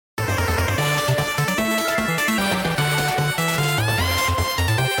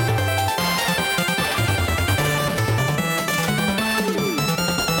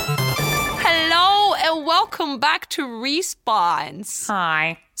to Respawns.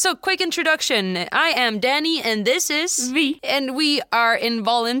 Hi. So, quick introduction. I am Danny, and this is... V. And we are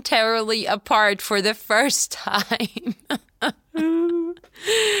involuntarily apart for the first time.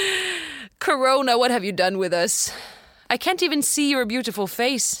 Corona, what have you done with us? I can't even see your beautiful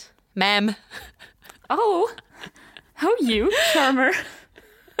face, ma'am. Oh, how you, Charmer?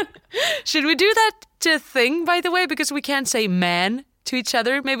 Should we do that to thing, by the way? Because we can't say man to each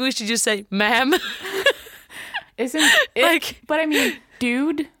other. Maybe we should just say ma'am. Isn't it? Like, but I mean,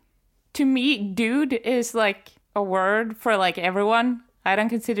 dude. To me, dude is like a word for like everyone. I don't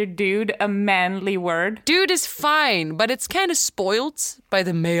consider dude a manly word. Dude is fine, but it's kind of spoiled by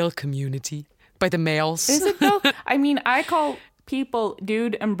the male community, by the males. Is it though? I mean, I call people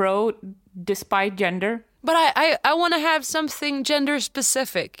dude and bro despite gender. But I want to have something gender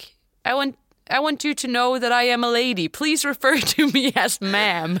specific. I want you to know that I am a lady. Please refer to me as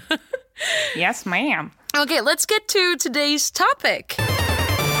ma'am. Yes, ma'am. Okay, let's get to today's topic.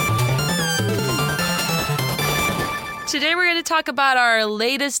 Today we're going to talk about our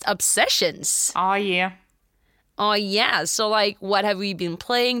latest obsessions. Oh, yeah. Oh, yeah. So, like, what have we been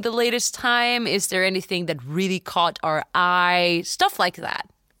playing the latest time? Is there anything that really caught our eye? Stuff like that.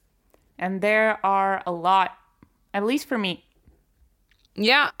 And there are a lot, at least for me.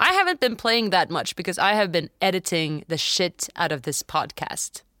 Yeah, I haven't been playing that much because I have been editing the shit out of this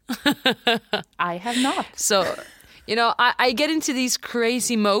podcast. I have not. So, you know, I get into these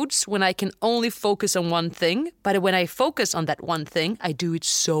crazy modes when I can only focus on one thing. But when I focus on that one thing, I do it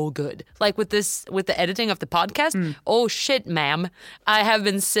so good. Like with the editing of the podcast. Oh, shit, ma'am. I have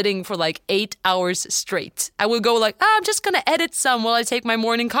been sitting for like 8 hours straight. I will go like, I'm just going to edit some while I take my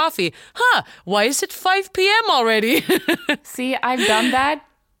morning coffee. Why is it 5 p.m. already? See, I've done that,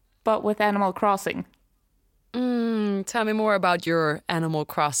 but with Animal Crossing. Tell me more about your Animal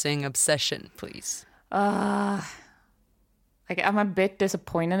Crossing obsession, please. Like, I'm a bit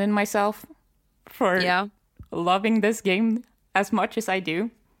disappointed in myself for loving this game as much as I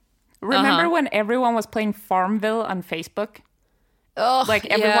do. Remember when everyone was playing Farmville on Facebook? Like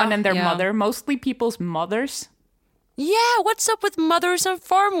everyone and their mother, mostly people's mothers. Yeah, what's up with mothers on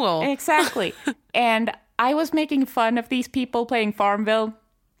Farmville? Exactly. And I was making fun of these people playing Farmville.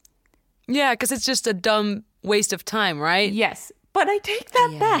 Yeah, because it's just a dumb waste of time, right? Yes, but I take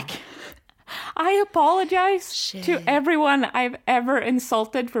that back. I apologize to everyone I've ever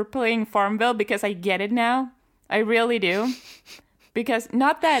insulted for playing Farmville because I get it now. I really do. Because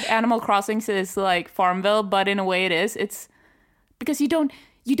not that Animal Crossing is like Farmville, but in a way it is. It's because you don't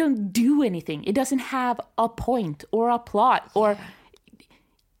do anything. It doesn't have a point or a plot or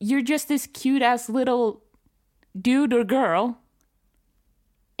you're just this cute ass little dude or girl.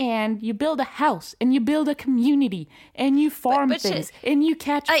 And you build a house, and you build a community, and you farm things, and you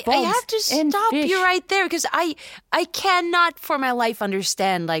catch bugs I have to stop fish. you right there, because I cannot for my life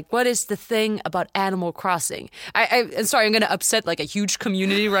understand, like, what is the thing about Animal Crossing? I'm sorry, I'm going to upset, like, a huge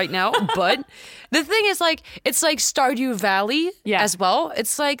community right now, but the thing is, like, it's like Stardew Valley as well.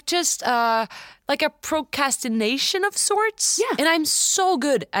 It's like just... like a procrastination of sorts. Yeah. And I'm so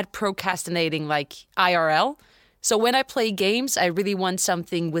good at procrastinating, like, IRL. So when I play games, I really want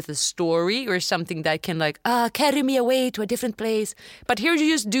something with a story or something that can like, carry me away to a different place. But here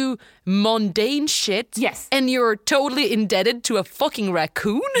you just do mundane shit. Yes. And you're totally indebted to a fucking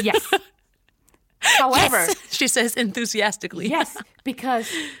raccoon. Yes. However, yes, she says enthusiastically. Yes, because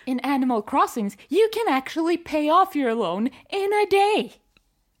in Animal Crossings, you can actually pay off your loan in a day.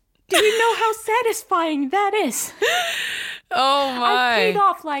 Do you know how satisfying that is? Oh my. I paid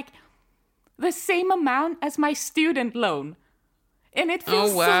off like the same amount as my student loan. And it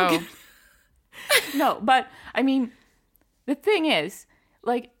feels so good. No, but I mean, the thing is,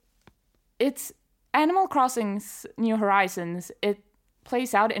 like, it's Animal Crossing's New Horizons, it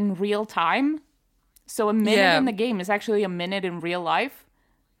plays out in real time. So a minute in the game is actually a minute in real life.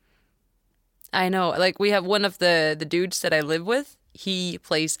 I know. Like, we have one of the dudes that I live with. He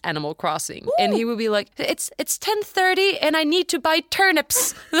plays Animal Crossing. Ooh. And he would be like, it's 10:30 and I need to buy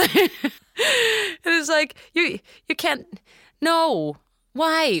turnips. And it's like, you can't. No.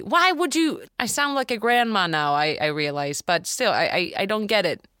 Why? Why would you? I sound like a grandma now, I realize. But still, I don't get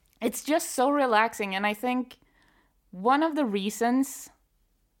it. It's just so relaxing. And I think one of the reasons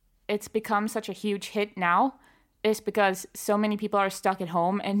it's become such a huge hit now is because so many people are stuck at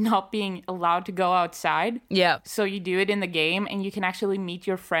home and not being allowed to go outside. Yeah. So you do it in the game and you can actually meet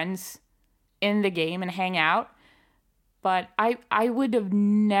your friends in the game and hang out. But I would have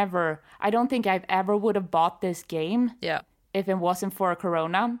never, I don't think I've ever would have bought this game if it wasn't for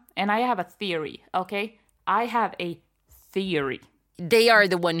Corona. And I have a theory, okay? I have a theory. They are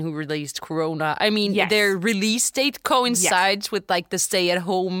the one who released Corona. I mean, Yes. their release date coincides with like the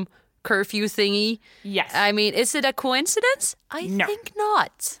stay-at-home curfew thingy. Yes. I mean, is it a coincidence? I No. think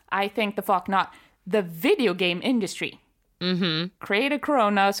not. I think the fuck not. The video game industry created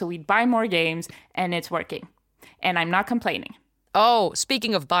Corona so we'd buy more games, and it's working. And I'm not complaining. Oh,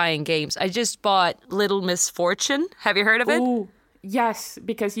 speaking of buying games, I just bought Little Misfortune. Have you heard of it? Ooh, yes,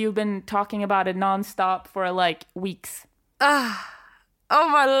 because you've been talking about it nonstop for like weeks. Oh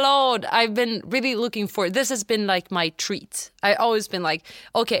my lord, I've been really looking for it. This has been like my treat. I always been like,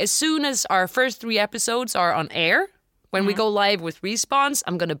 okay, as soon as our first 3 episodes are on air, when we go live with Respawns,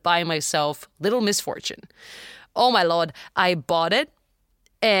 I'm gonna buy myself Little Misfortune. Oh my lord, I bought it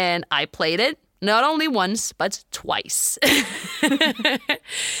and I played it. Not only once, but twice.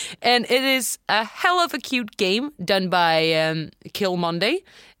 And it is a hell of a cute game done by Kill Monday.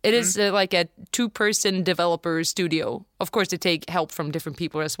 It is like a 2-person developer studio. Of course, they take help from different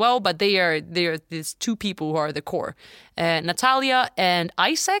people as well, but they are these 2 people who are the core. Natalia and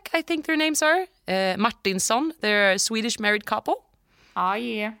Isaac, I think their names are. Martinsson, they're a Swedish married couple. Oh,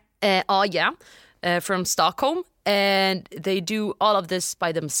 yeah. From Stockholm. And they do all of this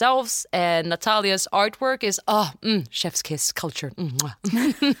by themselves. And Natalia's artwork is, chef's kiss culture.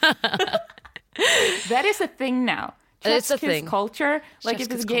 That is a thing now. It's Chef's a kiss thing. culture. Like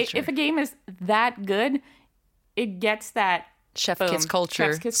Chef's kiss if a game is that good, it gets that Chef boom, kiss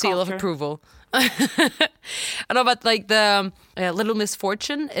culture, chef's kiss seal culture. of approval. I know about like the Little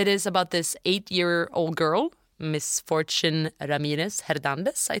Misfortune. It is about this 8-year-old girl, Misfortune Ramirez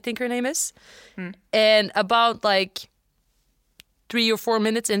Hernandez, I think her name is. And about like 3 or 4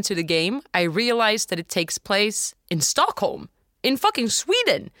 minutes into the game, I realized that it takes place in Stockholm. In fucking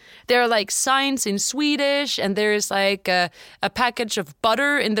Sweden. There are like signs in Swedish, and there's like a package of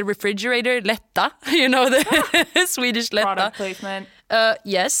butter in the refrigerator, Letta, you know, the Swedish Letta. Product placement.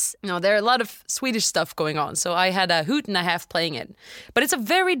 Yes. No, there are a lot of Swedish stuff going on, so I had a hoot and a half playing it. But it's a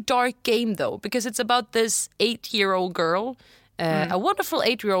very dark game, though, because it's about this 8-year-old girl, a wonderful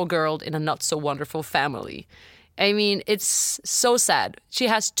 8-year-old girl in a not-so-wonderful family. I mean, it's so sad. She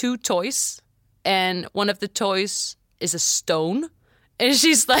has 2 toys, and one of the toys is a stone. And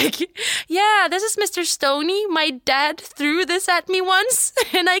she's like, yeah, this is Mr. Stoney. My dad threw this at me once,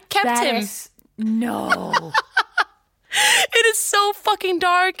 and I kept him. No. It is so fucking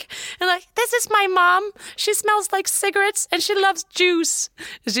dark. And like, this is my mom. She smells like cigarettes, and she loves juice.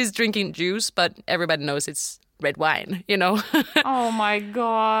 She's drinking juice, but everybody knows it's red wine, you know? Oh my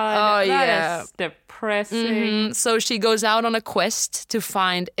god. Oh, That yeah. is depressing. So she goes out on a quest to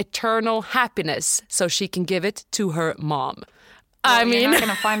find eternal happiness so she can give it to her mom. I mean, you're not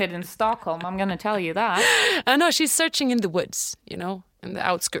gonna find it in Stockholm. I'm gonna tell you that. I know she's searching in the woods, you know, in the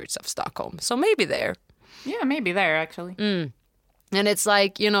outskirts of Stockholm. So maybe there. Yeah, maybe there actually. And it's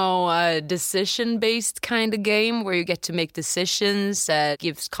like, you know, a decision-based kind of game where you get to make decisions that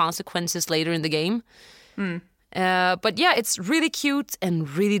gives consequences later in the game. But yeah, it's really cute and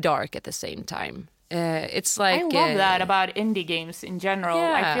really dark at the same time. It's like... I love that about indie games in general.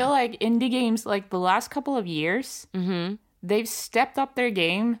 Yeah. I feel like indie games, like the last couple of years, they've stepped up their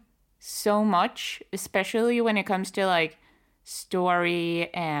game so much, especially when it comes to like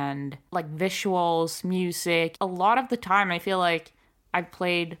story and like visuals, music. A lot of the time, I feel like I've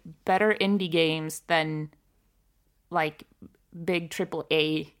played better indie games than like big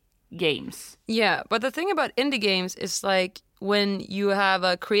AAA games. Yeah, but the thing about indie games is like when you have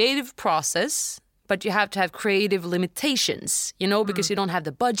a creative process, but you have to have creative limitations, you know, because you don't have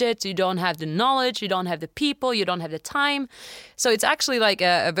the budget, you don't have the knowledge, you don't have the people, you don't have the time. So it's actually like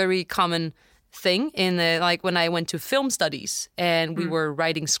a very common thing in like when I went to film studies and we were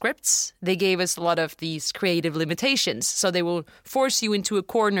writing scripts, they gave us a lot of these creative limitations. So they will force you into a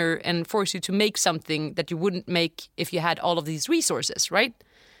corner and force you to make something that you wouldn't make if you had all of these resources, right?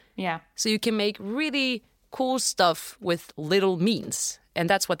 Yeah. So you can make really cool stuff with little means. And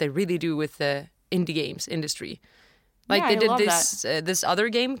that's what they really do with the indie games industry. Like Yeah, they I did love this other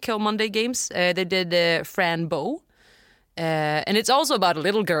game, Kill Monday Games. They did Fran Bow. And it's also about a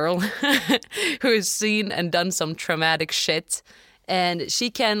little girl who has seen and done some traumatic shit. And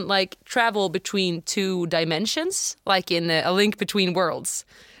she can like travel between 2 dimensions, like in A Link Between Worlds.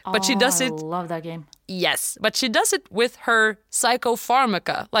 But she does it... I love that game. Yes, but she does it with her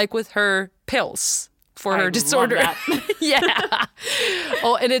psychopharmaca, like with her pills for her disorder. Love that. Yeah.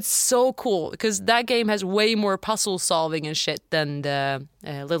 Oh, and it's so cool because that game has way more puzzle solving and shit than the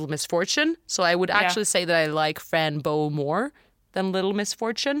Little Misfortune. So I would actually say that I like Fran Bow more than Little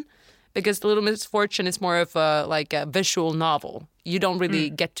Misfortune Because Little Miss Fortune is more of a visual novel. You don't really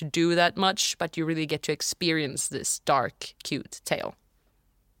get to do that much, but you really get to experience this dark, cute tale.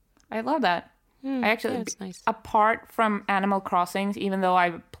 I love that. I actually, it's nice. Apart from Animal Crossings, even though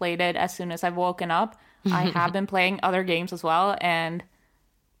I played it as soon as I've woken up, I have been playing other games as well. And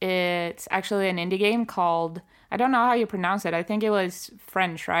it's actually an indie game called, I don't know how you pronounce it. I think it was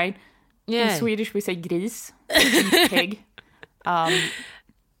French, right? Yeah. In Swedish, we say gris, which means pig. But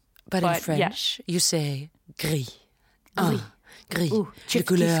in French, you say gris. Gris. Ooh, Le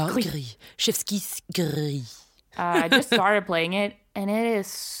couleur gris. Chef's kiss gris. I just started playing it, and it is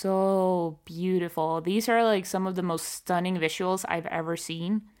so beautiful. These are like some of the most stunning visuals I've ever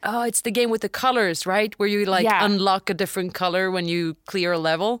seen. Oh, it's the game with the colors, right? Where you unlock a different color when you clear a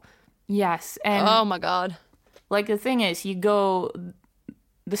level. Yes, and oh my god. Like the thing is,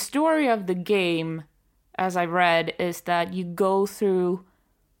 the story of the game, as I read, is that you go through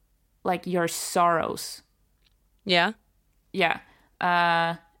like your sorrows. Yeah. Yeah.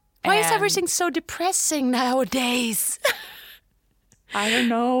 Why is everything so depressing nowadays? I don't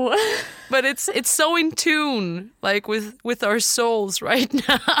know. But it's so in tune, like with our souls right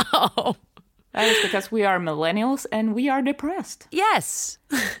now. That is because we are millennials and we are depressed. Yes.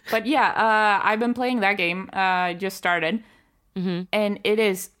 But yeah, I've been playing that game. Just started. Mm-hmm. And it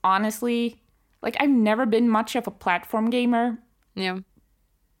is honestly, like, I've never been much of a platform gamer. Yeah.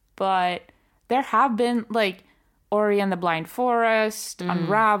 But there have been, like, Ori and the Blind Forest,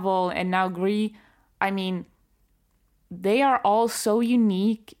 Unravel, and now Gris. I mean, they are all so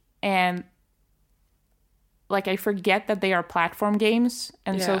unique, and like I forget that they are platform games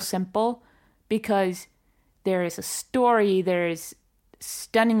and so simple, because there is a story, there is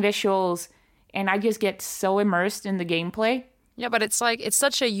stunning visuals, and I just get so immersed in the gameplay. Yeah, but it's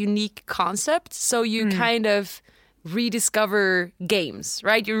such a unique concept, so you kind of rediscover games,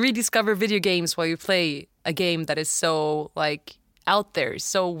 right? You rediscover video games while you play a game that is so like out there,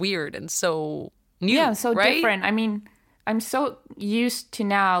 so weird and so new. Yeah, so right? different. I mean, I'm so used to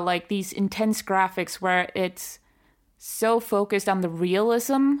now like these intense graphics where it's so focused on the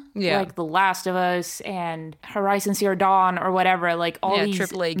realism, like The Last of Us and Horizon Zero Dawn or whatever, like all these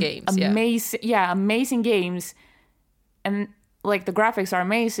AAA games, amazing games, and like the graphics are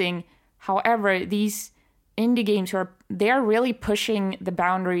amazing. However, these indie games they're really pushing the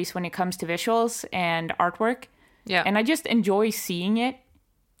boundaries when it comes to visuals and artwork. Yeah. And I just enjoy seeing it.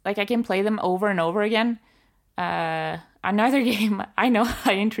 Like, I can play them over and over again. Another game I know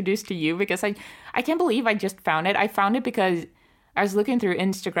I introduced to you because I can't believe I just found it. I found it because I was looking through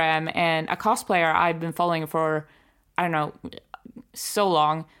Instagram, and a cosplayer I've been following for, I don't know, so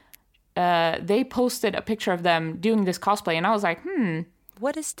long, they posted a picture of them doing this cosplay, and I was like,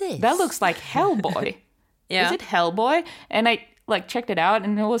 what is this? That looks like Hellboy. Yeah. Is it Hellboy? And I like checked it out,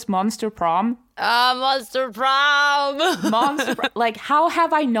 and it was Monster Prom. Monster Prom! Like, how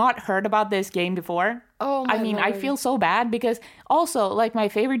have I not heard about this game before? Oh my Lord. I feel so bad because also, like, my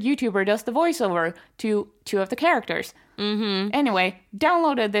favorite YouTuber does the voiceover to two of the characters. Mm-hmm. Anyway,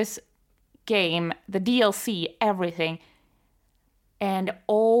 downloaded this game, the DLC, everything. And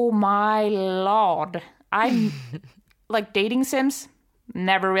oh my Lord. I'm like dating sims.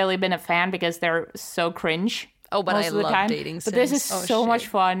 Never really been a fan because they're so cringe. Oh, but most I of the love time. dating sims. But this is so much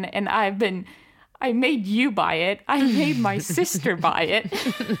fun, and I made you buy it. I made my sister buy it.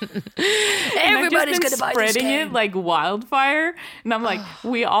 Everybody's gonna buy this spreading game. it like wildfire, and I'm like,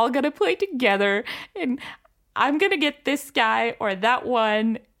 we all gotta play together, and I'm gonna get this guy or that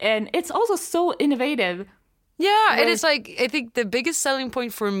one, and it's also so innovative. Yeah, and it's like, I think the biggest selling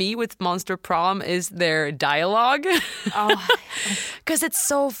point for me with Monster Prom is their dialogue. Because it's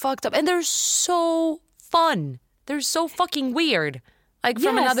so fucked up. And they're so fun. They're so fucking weird. Like,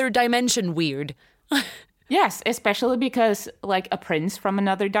 from another dimension weird. Yes, especially because, like, a prince from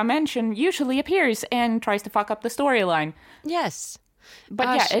another dimension usually appears and tries to fuck up the storyline. Yes.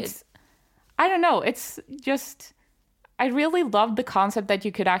 But it's... I don't know. It's just... I really love the concept that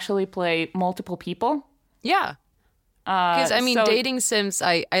you could actually play multiple people. Yeah. Because, I mean, dating sims,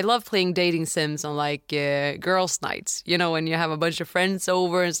 I love playing dating sims on, like, girls' nights. You know, when you have a bunch of friends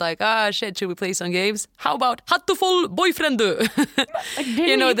over and it's like, shit, should we play some games? How about Hattefull Boyfriend?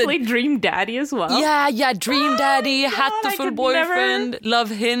 Didn't you play Dream Daddy as well? Yeah, Dream Daddy, Hattefull Boyfriend, Love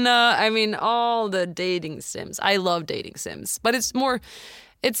Hinna. I mean, all the dating sims. I love dating sims. But it's more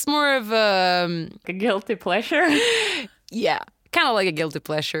of a guilty pleasure? Yeah, kind of like a guilty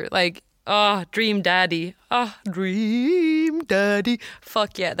pleasure. Like, Dream Daddy. Dream Daddy.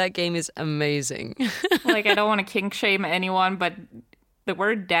 Fuck yeah, that game is amazing. Like, I don't want to kink shame anyone, but the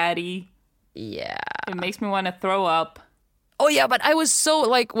word daddy, yeah, it makes me want to throw up. Oh, yeah, but I was so,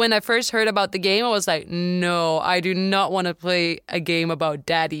 like, when I first heard about the game, I was like, no, I do not want to play a game about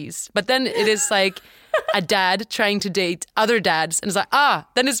daddies. But then it is like a dad trying to date other dads. And it's like,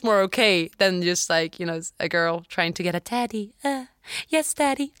 then it's more okay than just like, a girl trying to get a daddy. Yes,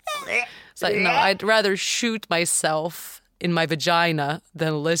 daddy. It's like, no, I'd rather shoot myself in my vagina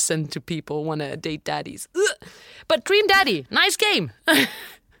than listen to people want to date daddies. But Dream Daddy, nice game.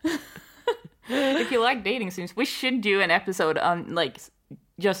 If you like dating sims, we should do an episode on like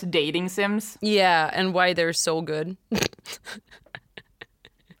just dating sims. Yeah, and why they're so good.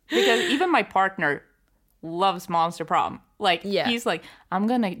 Because even my partner loves Monster Prom. Like, he's like, I'm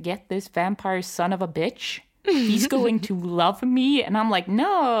gonna get this vampire son of a bitch. He's going to love me. And I'm like,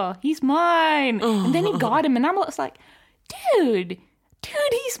 no, he's mine. And then he got him, and I'm just like, dude,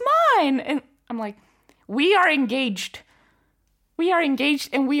 he's mine. And I'm like, we are engaged. We are engaged,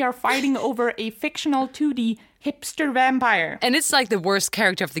 and we are fighting over a fictional 2D hipster vampire. And it's like the worst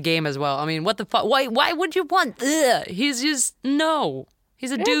character of the game as well. I mean, what the fuck? Why would you want? Ugh. He's just no.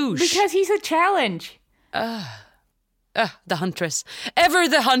 He's a douche. Because he's a challenge. The Huntress. Ever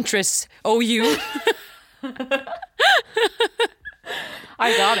the Huntress. Oh, you.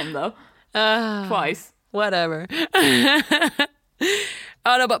 I got him though. Twice. Whatever.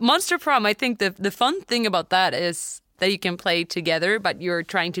 Oh no, but Monster Prom. I think the fun thing about that is that you can play together, but you're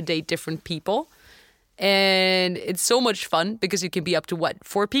trying to date different people. And it's so much fun because you can be up to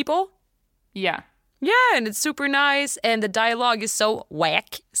 4 people? Yeah. Yeah, and it's super nice, and the dialogue is so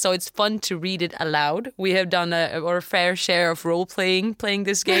whack, so it's fun to read it aloud. We have done our fair share of role-playing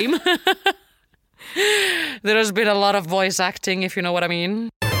this game. There has been a lot of voice acting, if you know what I mean.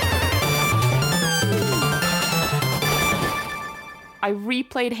 I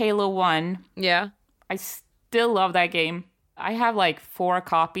replayed Halo 1. Yeah. I still love that game. I have like 4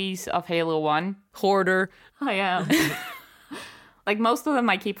 copies of Halo 1. Hoarder. I am. Like, most of them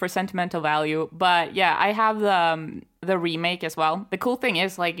I keep for sentimental value. But yeah, I have the remake as well. The cool thing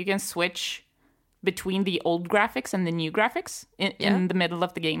is, like, you can switch between the old graphics and the new graphics in the middle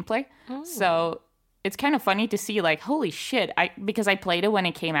of the gameplay. Oh. So it's kind of funny to see, like, holy shit. Because I played it when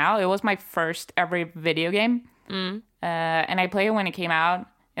it came out. It was my first ever video game. And I played it when it came out.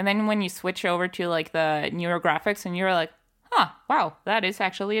 And then when you switch over to, like, the newer graphics, and you're like, wow, that is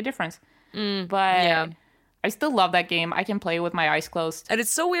actually a difference. But yeah. I still love that game. I can play with my eyes closed. And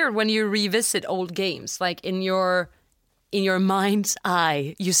it's so weird when you revisit old games. Like, in your mind's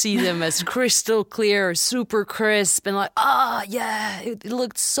eye, you see them as crystal clear, super crisp, and like, yeah, it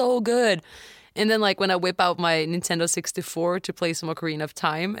looked so good. And then, like, when I whip out my Nintendo 64 to play some Ocarina of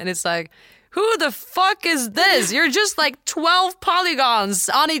Time, and it's like, who the fuck is this? You're just like 12 polygons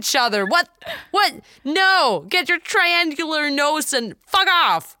on each other. What? No! Get your triangular nose and fuck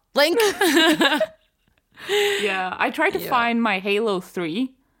off, Link! Yeah, I tried to find my Halo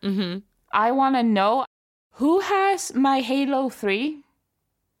 3. Mm-hmm. I want to know who has my Halo 3.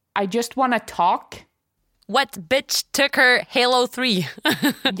 I just want to talk. What bitch took her Halo 3?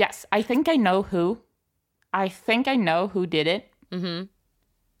 Yes, I think I know who. I think I know who did it. Mm-hmm.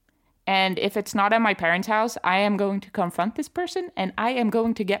 And if it's not at my parents' house, I am going to confront this person, and I am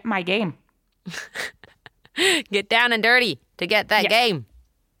going to get my game. Get down and dirty to get that game.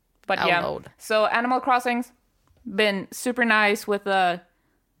 But yeah, so Animal Crossing's been super nice with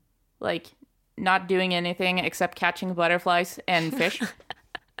like, not doing anything except catching butterflies and fish.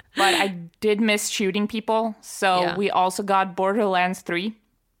 But I did miss shooting people, so we also got Borderlands 3.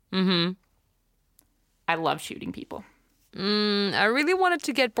 Mm-hmm. I love shooting people. I really wanted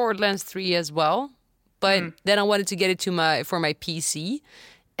to get Borderlands 3 as well, but then I wanted to get it for my PC,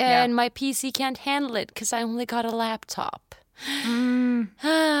 and my PC can't handle it because I only got a laptop.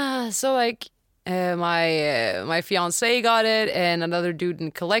 So like my fiance got it, and another dude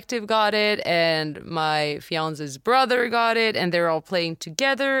in Collective got it, and my fiance's brother got it, and they're all playing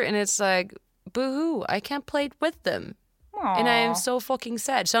together, and it's like, boo-hoo, I can't play it with them. Aww. And I am so fucking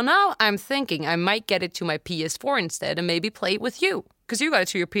sad. So now I'm thinking I might get it to my PS4 instead and maybe play it with you, because you got it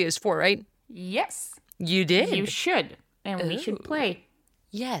to your PS4, right? Yes. You did? You should. And we should play.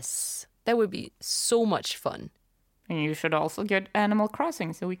 Yes. That would be so much fun. And you should also get Animal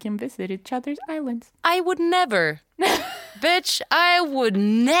Crossing so we can visit each other's islands. I would never. Bitch, I would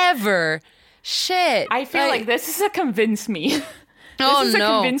never. Shit. I feel like this is a convince me. This is a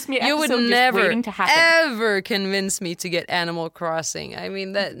convince me episode. You would never, to ever convince me to get Animal Crossing. I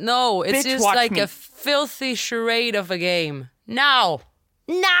mean, it's Bitch, just like a filthy charade of a game. No.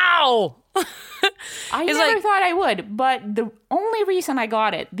 I never thought I would, but the only reason I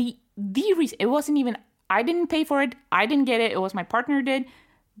got it, the reason, it wasn't even, I didn't pay for it, I didn't get it, it was my partner did,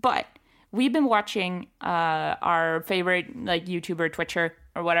 but we've been watching our favorite like YouTuber, Twitcher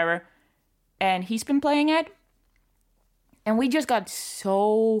or whatever, and he's been playing it, and we just got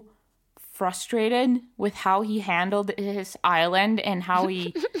so frustrated with how he handled his island and how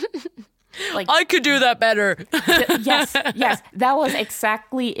he like I could do that better. yes, that was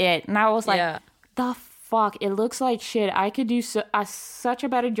exactly it. And I was like, the fuck, it looks like shit. I could do such a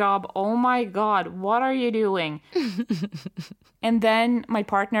better job. Oh my god, what are you doing? And then my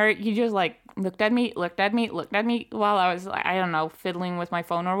partner, he just like looked at me while I was, I don't know, fiddling with my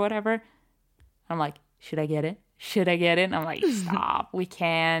phone or whatever. I'm like, should I get it? And I'm like, stop, we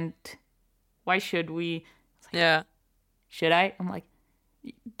can't. Why should we? Yeah. Should I? I'm like,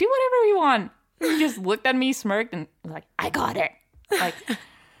 do whatever you want. He just looked at me, smirked, and was like, I got it. Like,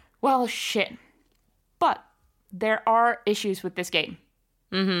 well, shit. But there are issues with this game.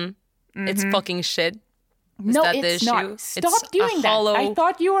 It's fucking shit. Is no, that it's the issue? not. Stop doing that. hollow... I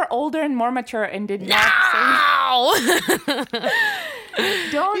thought you were older and more mature and did not say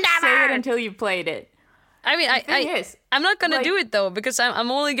Don't say it until you've played it. I mean, I'm not gonna do it though, because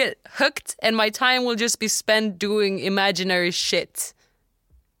I'm only get hooked, and my time will just be spent doing imaginary shit.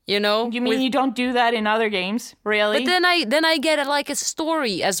 You know? You mean you don't do that in other games, really? But then I get like a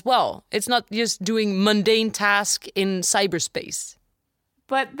story as well. It's not just doing mundane tasks in cyberspace.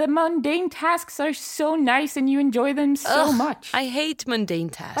 But the mundane tasks are so nice, and you enjoy them so much. I hate mundane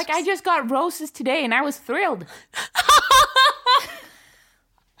tasks. Like, I just got roses today, and I was thrilled.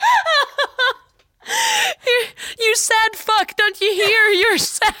 You sad fuck, don't you hear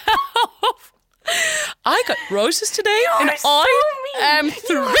yourself? I got roses today, and I am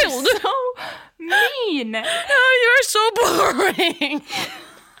thrilled. You're so mean. Oh, you're so boring.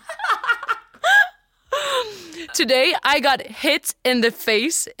 Today, I got hit in the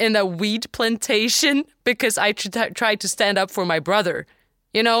face in a weed plantation because I tried to stand up for my brother.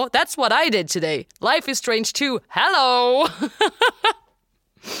 You know, that's what I did today. Life is Strange 2. Hello.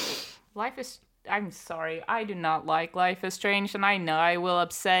 I'm sorry, I do not like Life is Strange, and I know I will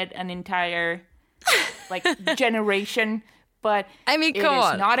upset an entire, like, generation, but I mean, it is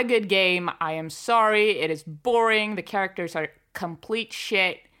not a good game. I am sorry, it is boring, the characters are complete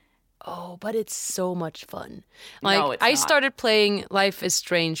shit. Oh, but it's so much fun. Like, no, it's I not. started playing Life is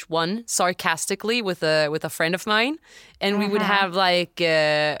Strange 1 sarcastically with a friend of mine, and we would have, like,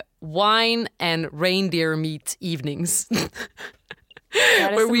 wine and reindeer meat evenings.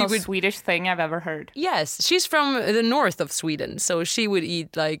 That is the most Swedish thing I've ever heard. Yes, she's from the north of Sweden, so she would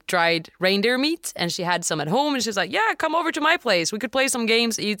eat like dried reindeer meat, and she had some at home, and she's like, yeah, come over to my place. We could play some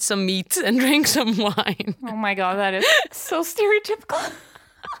games, eat some meat, and drink some wine. Oh my god, that is so stereotypical.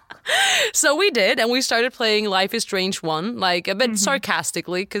 So we did, and we started playing Life is Strange 1, like a bit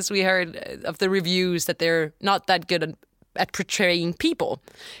sarcastically, because we heard of the reviews that they're not that good at portraying people,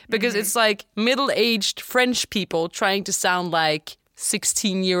 because it's like middle-aged French people trying to sound like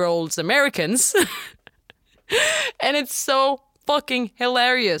 16-year-olds Americans. And it's so fucking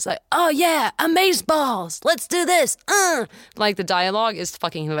hilarious. Like, oh yeah, amazeballs, let's do this. Like, the dialogue is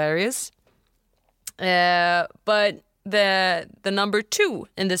fucking hilarious. But the number 2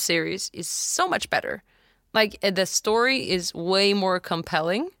 in the series is so much better. Like, the story is way more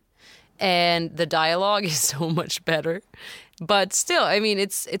compelling, and the dialogue is so much better. But still, I mean,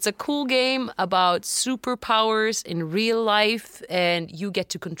 it's a cool game about superpowers in real life, and you get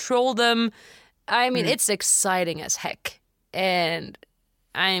to control them. I mean, it's exciting as heck. And,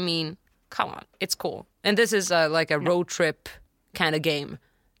 I mean, come on, it's cool. And this is like a road trip kind of game,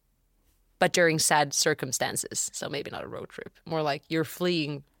 but during sad circumstances. So maybe not a road trip. More like you're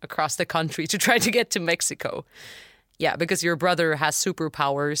fleeing across the country to try to get to Mexico. Yeah, because your brother has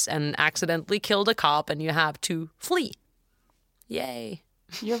superpowers and accidentally killed a cop, and you have to flee. Yay.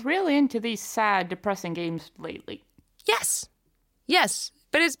 You're really into these sad, depressing games lately. Yes.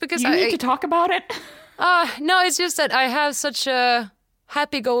 But it's because you need to talk about it? No, it's just that I have such a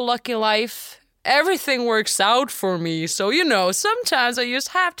happy-go-lucky life. Everything works out for me. So, you know, sometimes I just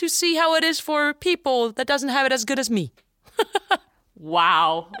have to see how it is for people that doesn't have it as good as me.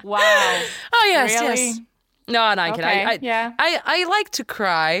 Wow. Oh, yes, really? yes. No, I okay, can. I like to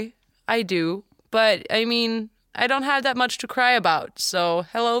cry. I do. But, I mean, I don't have that much to cry about. So,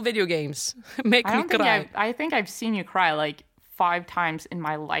 hello, video games. Make me cry. I think I've seen you cry like 5 times in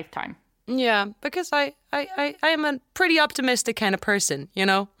my lifetime. Yeah, because I am a pretty optimistic kind of person, you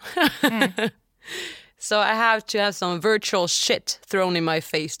know? So I have to have some virtual shit thrown in my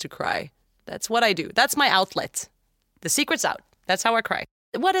face to cry. That's what I do. That's my outlet. The secret's out. That's how I cry.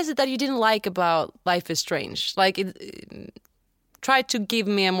 What is it that you didn't like about Life is Strange? Like, try to give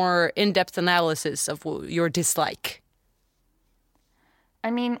me a more in-depth analysis of your dislike.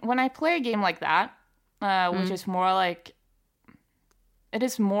 I mean, when I play a game like that, which is more like... It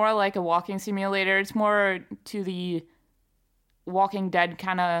is more like a walking simulator. It's more to the Walking Dead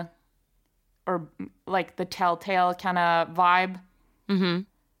kind of... Or like the Telltale kind of vibe. Mm-hmm.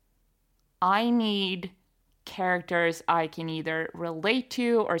 I need characters I can either relate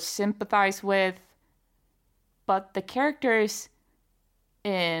to or sympathize with. But the characters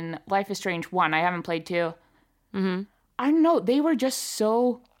in Life is Strange 1, I haven't played 2. Mm-hmm. I don't know, they were just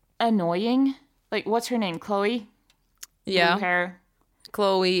so annoying. Like, what's her name? Chloe? Yeah. Blue hair.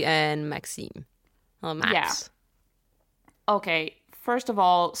 Chloe and Maxine. Well, Max. Yeah. Okay, first of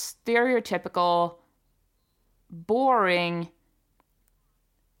all, stereotypical, boring,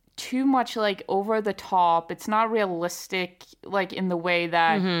 too much, like, over the top. It's not realistic, like, in the way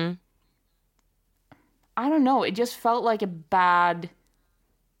that... Mm-hmm. I don't know, it just felt like a bad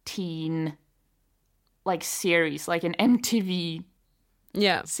teen, like, series, like an MTV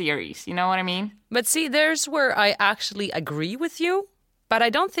series. You know what I mean? But see, there's where I actually agree with you, but I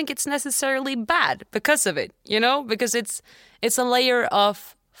don't think it's necessarily bad because of it, you know? Because it's a layer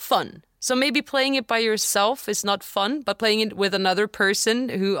of fun. So maybe playing it by yourself is not fun, but playing it with another person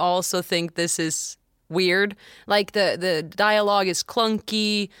who also think this is weird. Like the dialogue is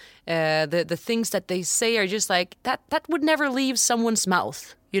clunky, the things that they say are just like, that would never leave someone's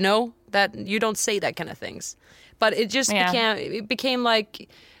mouth, you know? That you don't say that kind of things. But it just became like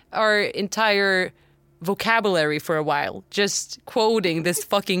our entire vocabulary for a while, just quoting this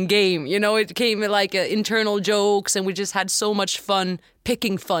fucking game. You know, it came like internal jokes, and we just had so much fun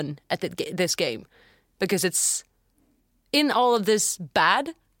picking fun at this game. Because it's, in all of this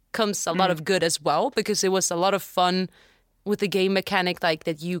bad comes a lot of good as well, because it was a lot of fun with the game mechanic, like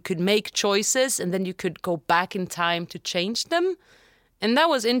that you could make choices and then you could go back in time to change them. And that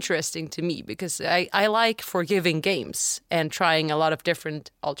was interesting to me because I like forgiving games and trying a lot of different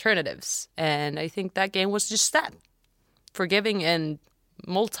alternatives. And I think that game was just that. Forgiving and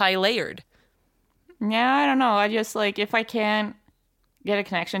multi-layered. Yeah, I don't know. I just, like, if I can't get a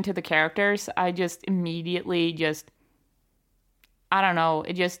connection to the characters, I just immediately just... I don't know.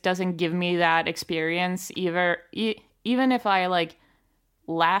 It just doesn't give me that experience either. Even if I, like,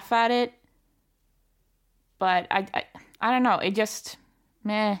 laugh at it. But I don't know. It just...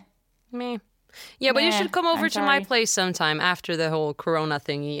 Meh. Yeah, but you should come over to my place sometime after the whole Corona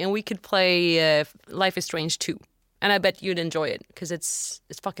thingy, and we could play Life is Strange 2. And I bet you'd enjoy it, because it's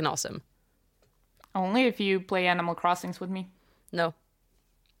fucking awesome. Only if you play Animal Crossings with me. No.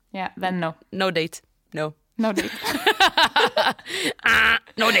 Yeah, then no. No date. No. No date.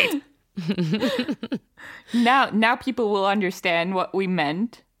 No date. Now people will understand what we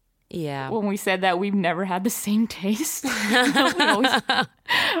meant. Yeah. When we said that we've never had the same taste. We always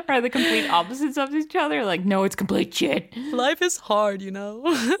are the complete opposites of each other. Like, no, it's complete shit. Life is hard, you know.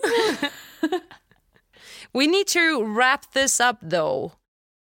 We need to wrap this up, though.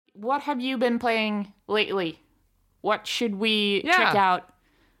 What have you been playing lately? What should we check out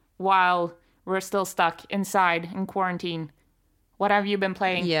while we're still stuck inside in quarantine? What have you been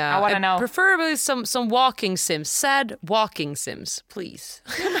playing? Yeah, I want to know. Preferably some walking sims. Sad walking sims, please.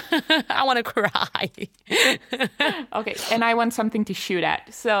 I want to cry. Okay, and I want something to shoot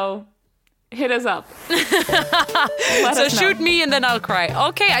at. So hit us up. So shoot me and then I'll cry.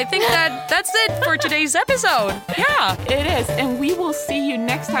 Okay, I think that's it for today's episode. Yeah. It is. And we will see you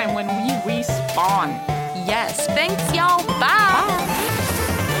next time when we respawn. Yes. Thanks, y'all. Bye.